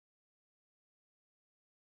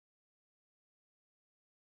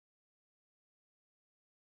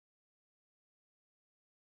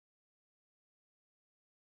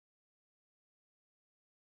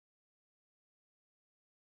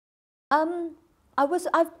I was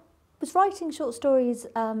writing short stories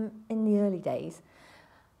in the early days,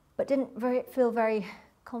 but didn't feel very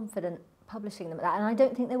confident publishing them at that, and I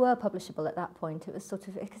don't think they were publishable at that point. It was sort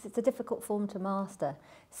of, because it's a difficult form to master,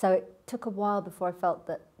 so it took a while before I felt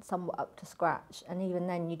that somewhat up to scratch, and even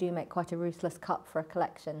then you do make quite a ruthless cut for a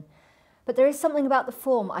collection. But there is something about the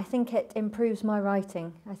form. I think it improves my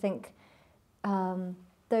writing. I think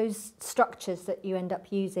those structures that you end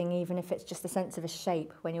up using, even if it's just a sense of a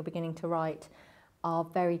shape when you're beginning to write, are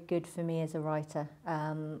very good for me as a writer,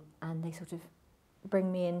 and they sort of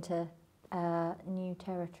bring me into new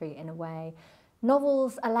territory in a way.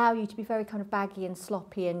 Novels allow you to be very kind of baggy and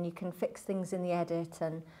sloppy, and you can fix things in the edit,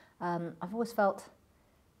 and I've always felt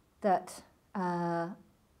that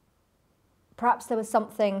perhaps there was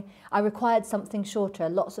something, I required something shorter.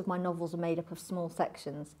 Lots of my novels are made up of small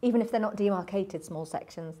sections. Even if they're not demarcated small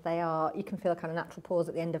sections, they are, you can feel a kind of natural pause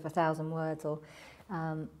at the end of 1,000 words, or,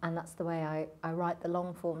 and that's the way I write the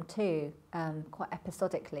long form too, quite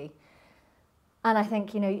episodically. And I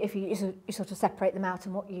think, you know, if you sort of separate them out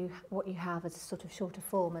and what you have as a sort of shorter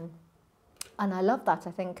form, and I love that.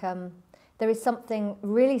 I think there is something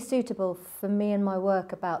really suitable for me and my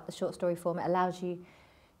work about the short story form. It allows you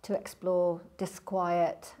to explore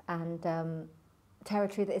disquiet and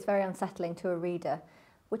territory that is very unsettling to a reader,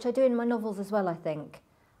 which I do in my novels as well, I think.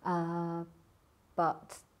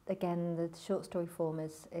 But again, the short story form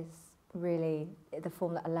is really the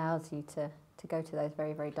form that allows you to go to those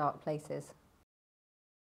very, very dark places.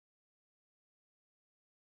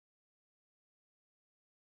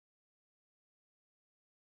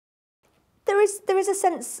 There is a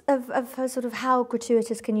sense of sort of how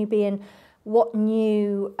gratuitous can you be, and what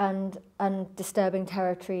new and disturbing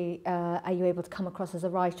territory are you able to come across as a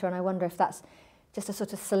writer. And I wonder if that's just a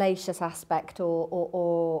sort of salacious aspect,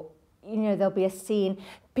 or you know, there'll be a scene.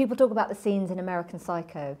 People talk about the scenes in American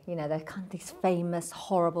Psycho. You know, they're kind of these famous,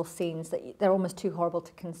 horrible scenes that they're almost too horrible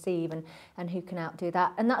to conceive, and who can outdo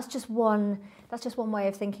that? And that's just one way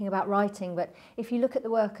of thinking about writing. But if you look at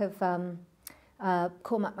the work of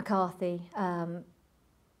Cormac McCarthy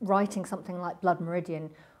writing something like Blood Meridian,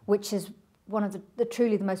 which is one of the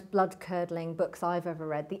truly the most blood-curdling books I've ever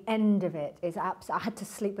read. The end of it is I had to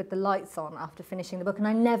sleep with the lights on after finishing the book, and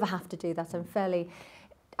I never have to do that.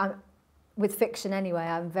 With fiction anyway,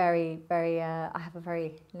 I'm very, I have a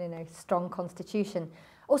very, you know, strong constitution.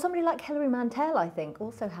 Or somebody like Hilary Mantel, I think,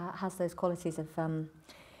 also has those qualities of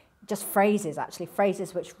just phrases, actually,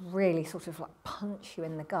 phrases which really sort of like punch you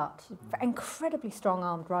in the gut. She's an incredibly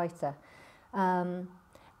strong-armed writer.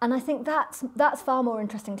 And I think that's far more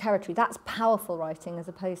interesting territory. That's powerful writing as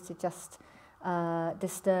opposed to just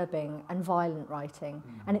disturbing and violent writing.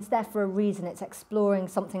 And it's there for a reason. It's exploring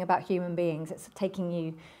something about human beings. It's taking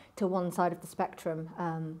you to one side of the spectrum,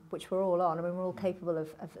 which we're all on. I mean, we're all capable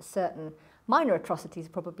of certain minor atrocities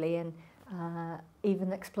probably, and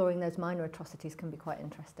even exploring those minor atrocities can be quite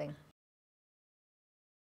interesting.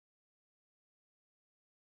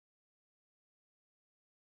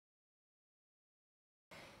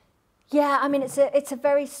 Yeah, I mean, it's a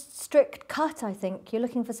very strict cut, I think. You're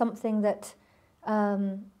looking for something that,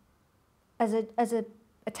 as a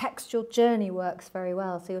textual journey, works very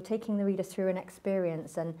well. So you're taking the reader through an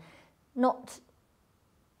experience, and not...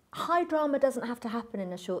 High drama doesn't have to happen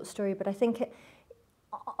in a short story, but I think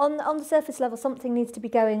on the surface level, something needs to be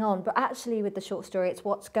going on. But actually with the short story, it's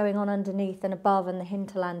what's going on underneath and above and the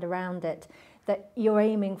hinterland around it, that you're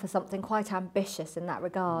aiming for something quite ambitious in that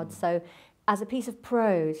regard. So as a piece of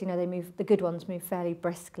prose, you know, the good ones move fairly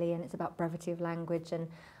briskly, and it's about brevity of language and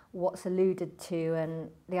what's alluded to, and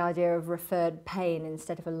the idea of referred pain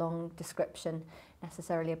instead of a long description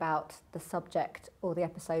necessarily about the subject or the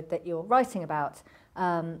episode that you're writing about.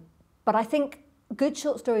 But I think good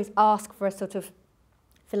short stories ask for a sort of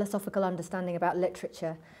philosophical understanding about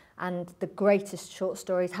literature, and the greatest short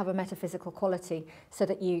stories have a metaphysical quality, so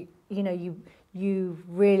that you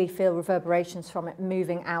really feel reverberations from it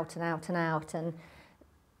moving out and out and out. And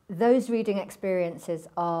those reading experiences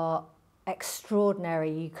are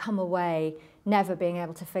extraordinary. You come away never being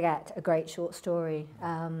able to forget a great short story.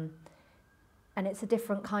 And it's a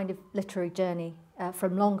different kind of literary journey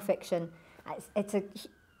from long fiction. It's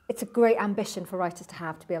a great ambition for writers to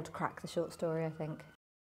have, to be able to crack the short story, I think.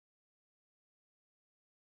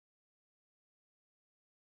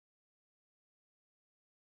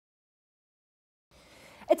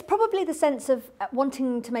 It's probably the sense of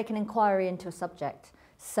wanting to make an inquiry into a subject.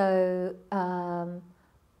 So the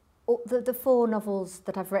 4 novels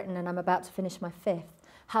that I've written, and I'm about to finish my 5th,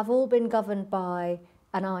 have all been governed by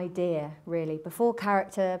an idea, really, before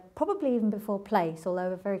character, probably even before place,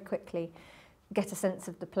 although I very quickly get a sense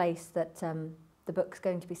of the place that the book's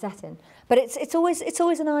going to be set in. But it's always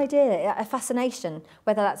an idea, a fascination,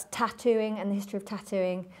 whether that's tattooing and the history of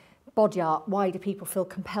tattooing, body art. Why do people feel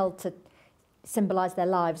compelled to symbolise their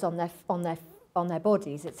lives on their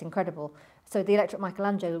bodies? It's incredible. So the Electric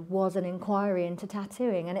Michelangelo was an inquiry into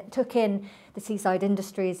tattooing, and it took in the seaside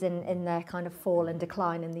industries in their kind of fall and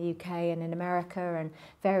decline in the UK and in America and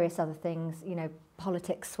various other things, you know,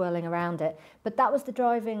 politics swirling around it. But that was the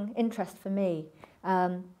driving interest for me.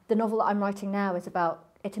 The novel that I'm writing now is about,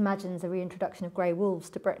 it imagines a reintroduction of grey wolves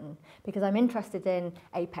to Britain, because I'm interested in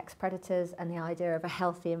apex predators and the idea of a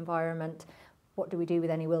healthy environment. What do we do with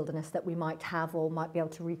any wilderness that we might have or might be able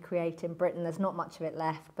to recreate in Britain? There's not much of it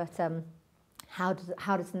left, but how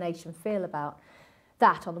does the nation feel about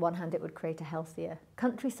that? On the one hand, it would create a healthier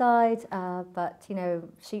countryside, but you know,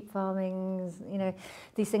 sheep farming, you know,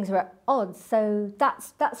 these things are at odds. So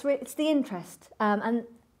it's the interest, and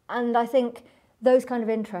I think those kind of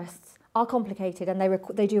interests are complicated, and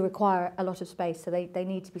they do require a lot of space. So they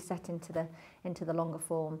need to be set into the longer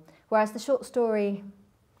form. Whereas the short story,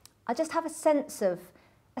 I just have a sense of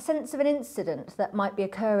an incident that might be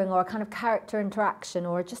occurring, or a kind of character interaction,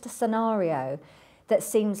 or just a scenario that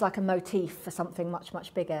seems like a motif for something much,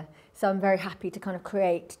 much bigger. So I'm very happy to kind of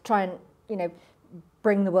try and, you know,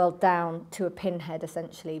 bring the world down to a pinhead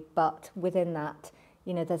essentially, but within that,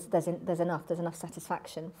 you know, there's enough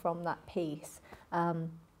satisfaction from that piece.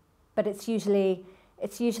 But it's usually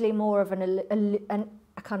more of a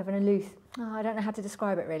kind of an aloof. Oh, I don't know how to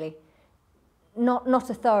describe it really. Not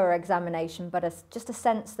a thorough examination, but just a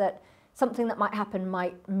sense that something that might happen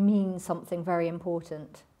might mean something very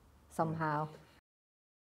important somehow.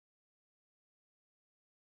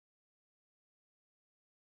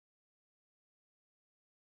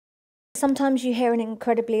 Sometimes you hear an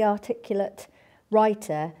incredibly articulate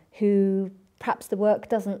writer who perhaps the work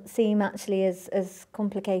doesn't seem actually as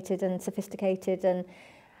complicated and sophisticated and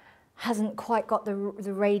hasn't quite got the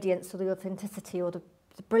radiance or the authenticity or the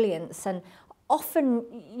brilliance. And often,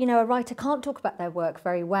 you know, a writer can't talk about their work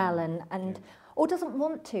very well and or doesn't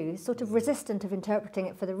want to, sort of resistant of interpreting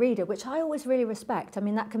it for the reader, which I always really respect. I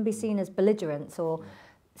mean, that can be seen as belligerence or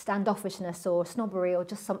standoffishness or snobbery or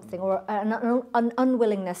just something, or an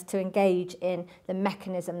unwillingness to engage in the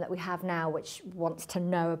mechanism that we have now, which wants to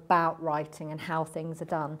know about writing and how things are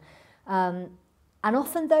done. And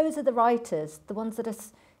often those are the writers, the ones that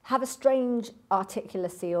have a strange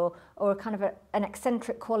articulacy or a kind of an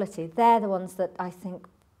eccentric quality. They're the ones that I think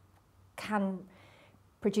can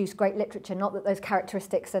produce great literature. Not that those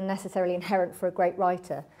characteristics are necessarily inherent for a great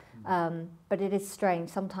writer, but it is strange.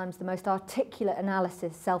 Sometimes the most articulate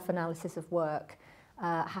analysis, self-analysis of work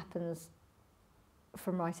happens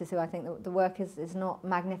from writers who I think the work is not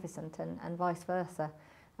magnificent, and vice versa.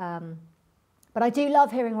 But I do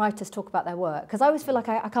love hearing writers talk about their work, because I always feel like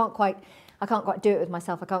I can't quite do it with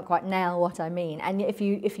myself. I can't quite nail what I mean. And if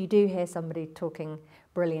you do hear somebody talking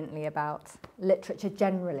brilliantly about literature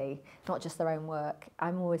generally, not just their own work,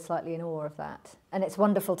 I'm always slightly in awe of that. And it's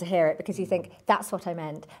wonderful to hear it, because you think, that's what I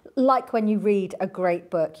meant. Like when you read a great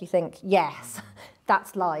book, you think, yes,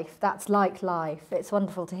 that's life, that's like life. It's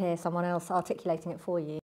wonderful to hear someone else articulating it for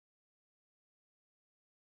you.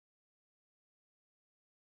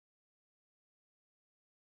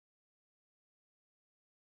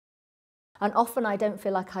 And often I don't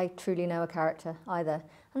feel like I truly know a character either.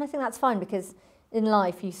 And I think that's fine, because in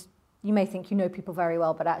life you may think you know people very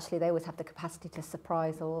well, but actually they always have the capacity to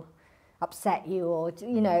surprise or upset you, or,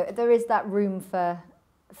 you know, there is that room for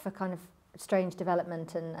kind of strange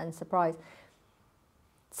development and surprise.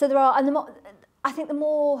 So there are, and I think the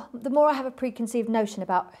more I have a preconceived notion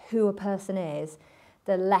about who a person is,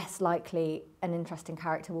 the less likely an interesting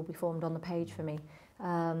character will be formed on the page for me.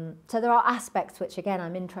 So there are aspects which, again,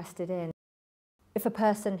 I'm interested in. If a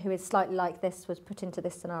person who is slightly like this was put into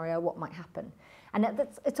this scenario, what might happen? And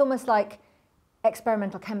it's almost like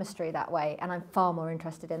experimental chemistry that way, and I'm far more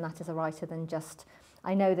interested in that as a writer than just,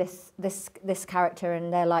 I know this character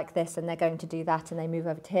and they're like this and they're going to do that and they move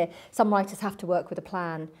over to here. Some writers have to work with a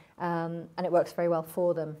plan, and it works very well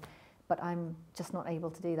for them, but I'm just not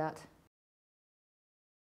able to do that.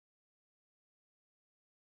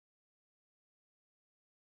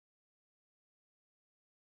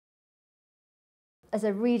 As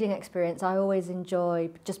a reading experience, I always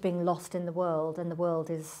enjoy just being lost in the world, and the world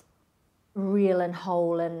is real and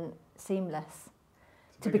whole and seamless.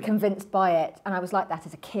 To be convinced by it, and I was like that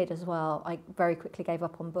as a kid as well. I very quickly gave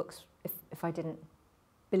up on books if I didn't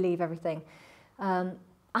believe everything. I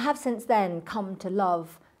have since then come to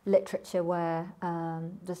love literature where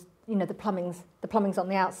there's, you know, the plumbing's on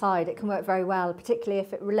the outside. It can work very well, particularly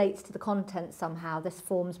if it relates to the content somehow. This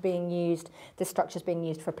form's being used, this structure's being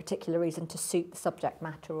used for a particular reason to suit the subject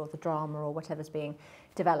matter or the drama or whatever's being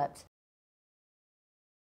developed.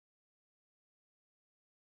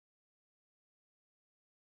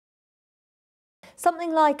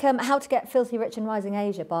 Something like How to Get Filthy Rich in Rising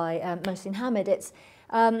Asia by Mohsin Hamid. It's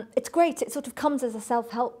great. It sort of comes as a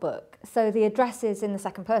self-help book. So the address is in the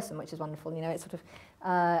second person, which is wonderful. You know, it's sort of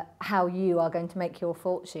how you are going to make your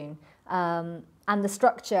fortune. And the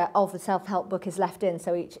structure of the self-help book is left in.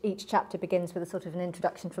 So each chapter begins with a sort of an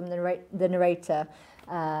introduction from the narrator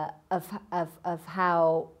of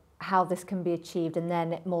how this can be achieved, and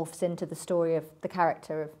then it morphs into the story of the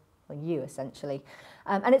character of you, essentially.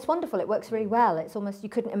 And it's wonderful. It works really well. It's almost, you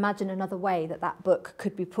couldn't imagine another way that book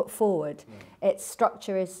could be put forward. Its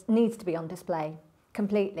structure needs to be on display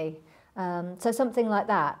completely. So something like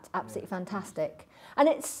that, absolutely fantastic. And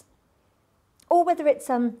it's, or whether it's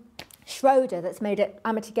Schroeder that's made it,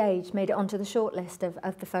 Amity Gage made it onto the shortlist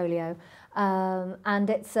of the folio. And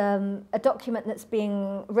it's a document that's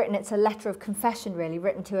being written, it's a letter of confession really,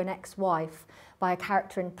 written to an ex-wife by a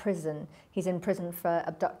character in prison. He's in prison for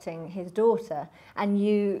abducting his daughter, and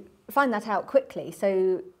you find that out quickly.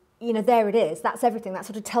 So, you know, there it is. That's everything. That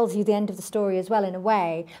sort of tells you the end of the story as well, in a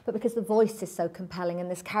way. But because the voice is so compelling and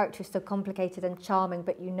this character is so complicated and charming,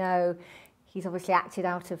 but you know he's obviously acted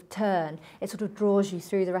out of turn, it sort of draws you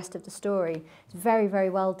through the rest of the story. It's very, very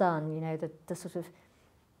well done. You know, the sort of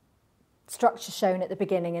structure shown at the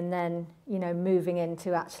beginning, and then, you know, moving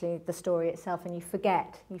into actually the story itself, and you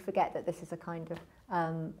forget that this is a kind of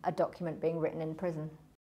a document being written in prison.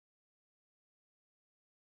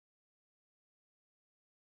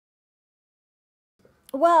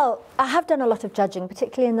 Well, I have done a lot of judging,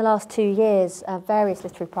 particularly in the last 2 years, various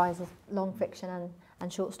literary prizes, long fiction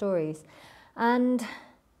and short stories. And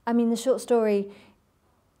I mean, the short story,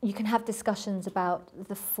 you can have discussions about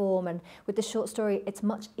the form, and with the short story, it's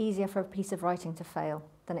much easier for a piece of writing to fail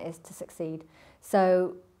than it is to succeed.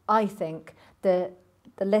 So I think the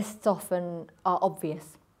lists often are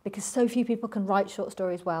obvious because so few people can write short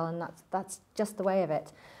stories well, and that's just the way of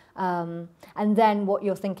it. And then what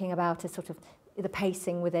you're thinking about is sort of the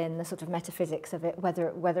pacing within, the sort of metaphysics of it,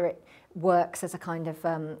 whether it works as a kind of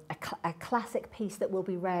a classic piece that will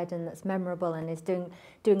be read and that's memorable and is doing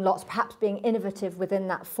lots, perhaps being innovative within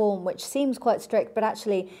that form, which seems quite strict, but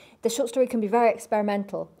actually the short story can be very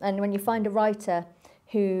experimental. And when you find a writer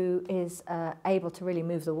who is able to really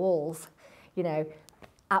move the walls, you know,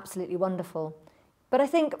 absolutely wonderful. But I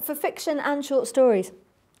think for fiction and short stories,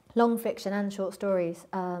 long fiction and short stories,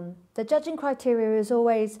 the judging criteria is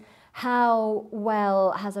always how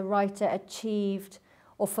well has a writer achieved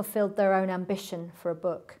or fulfilled their own ambition for a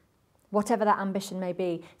book, whatever that ambition may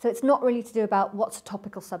be. So it's not really to do about what's a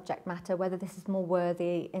topical subject matter, whether this is more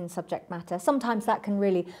worthy in subject matter. Sometimes that can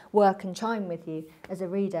really work and chime with you as a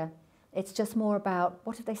reader. It's just more about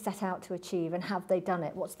what have they set out to achieve and have they done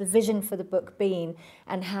it? What's the vision for the book been,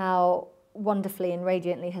 and how wonderfully and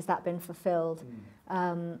radiantly has that been fulfilled?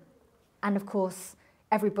 And of course,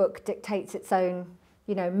 every book dictates its own,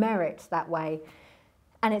 you know, merit that way.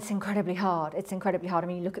 And it's incredibly hard. It's incredibly hard. I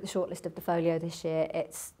mean, you look at the shortlist of the folio this year,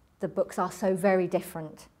 the books are so very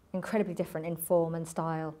different, incredibly different in form and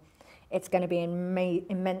style. It's going to be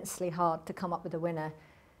immensely hard to come up with a winner.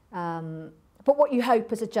 But what you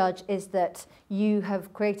hope as a judge is that you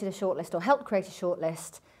have created a shortlist or helped create a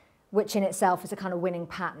shortlist, which in itself is a kind of winning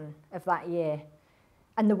pattern of that year.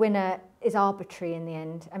 And the winner is arbitrary in the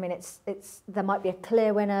end. I mean, there might be a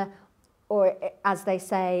clear winner, or as they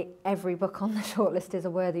say, every book on the shortlist is a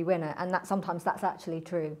worthy winner, and sometimes that's actually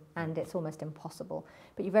true, and it's almost impossible.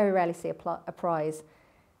 But you very rarely see a prize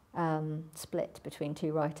split between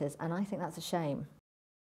two writers, and I think that's a shame.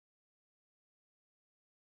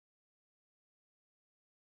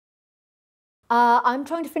 I'm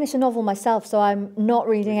trying to finish a novel myself, so I'm not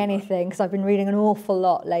reading anything, because I've been reading an awful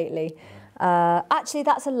lot lately. Actually,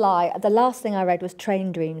 that's a lie. The last thing I read was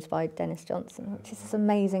Train Dreams by Dennis Johnson, which is this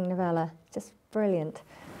amazing novella, just brilliant.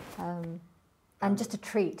 And just a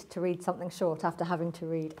treat to read something short after having to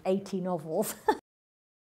read 80 novels.